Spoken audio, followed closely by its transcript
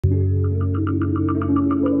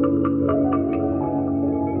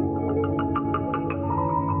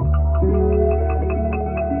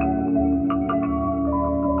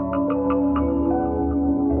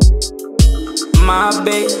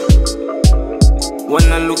babe,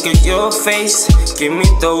 when I look at your face, give me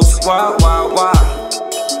those wah wah wah.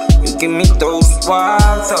 You give me those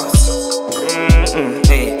wild thoughts.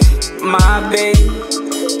 Hey, my babe,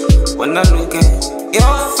 when I look at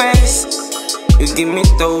your face, you give me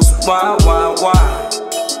those wah wah wah.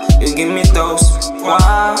 You give me those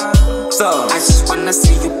wild thoughts. I just wanna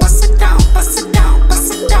see you bust it down, bust it down,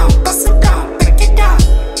 bust it down, bust it down, break it down.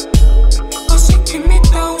 Cause you give me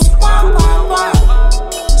those wild, wild, wild.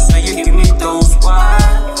 So you give me those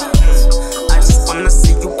wild thoughts. I just wanna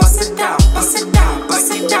see you bust it down, bust it down,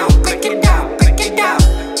 bust it down, break it down, break it down.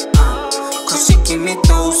 Cause you give me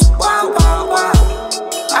those wild, wild, wild.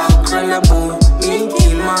 Incredible,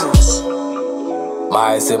 Mickey Mouse.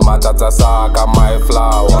 My si matata saka my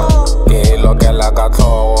flower. Ke lokela ka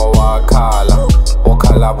tlhogo wa khala. O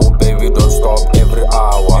khala bo baby don't stop every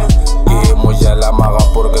hour. Ke mo jela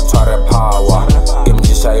magapore ke tshware power. Ke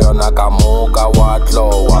mjisha yona ka moka wa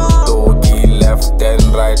tlowa. To ke left and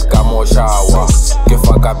right ka mo shower. Ke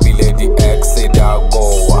faka pile di exit ya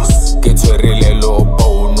goa. Ke tshwerile lo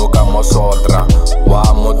bono ka mo sotra.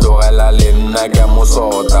 Wa mo tlogela le nna ke mo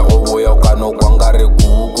sota. Go boya ka no kwa ngare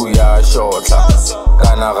kuku ya shotla.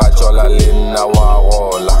 Kana ga chola le nna wa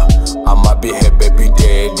gola. Ama be baby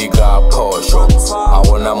daddy ka phosho. A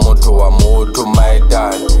gona motho wa motho my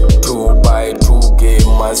dad. 2x2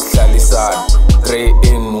 game masihlalisana. 3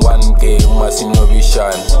 in 1 game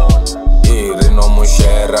masinyobishana. Re no mo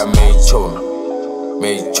share mechom.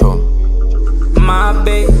 My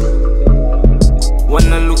babe,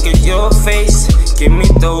 when I look at your face, give me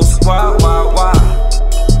those wah wah wah.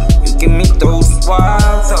 You give me those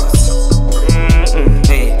wild thoughts.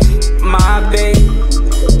 Hey, my babe,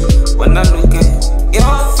 when I look at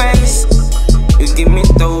your face, you give me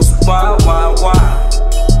those wah wah wah.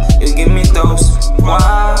 You give me those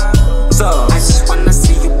wild thoughts. I just wanna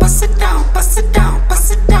see you bust it down, bust it down,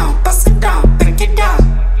 bust it down, bust it down, break it down.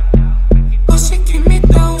 Cause you give me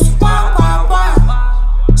those wild, wild,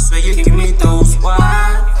 wild. So you give me those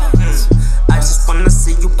wild thoughts. I just wanna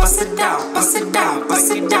see you bust it down, bust it down,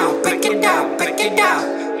 bust it down, break it down, break it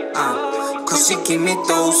down. Cause you give me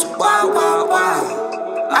those wild, wild, wild.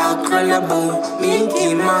 Incredible,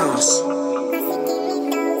 Mickey Mouse.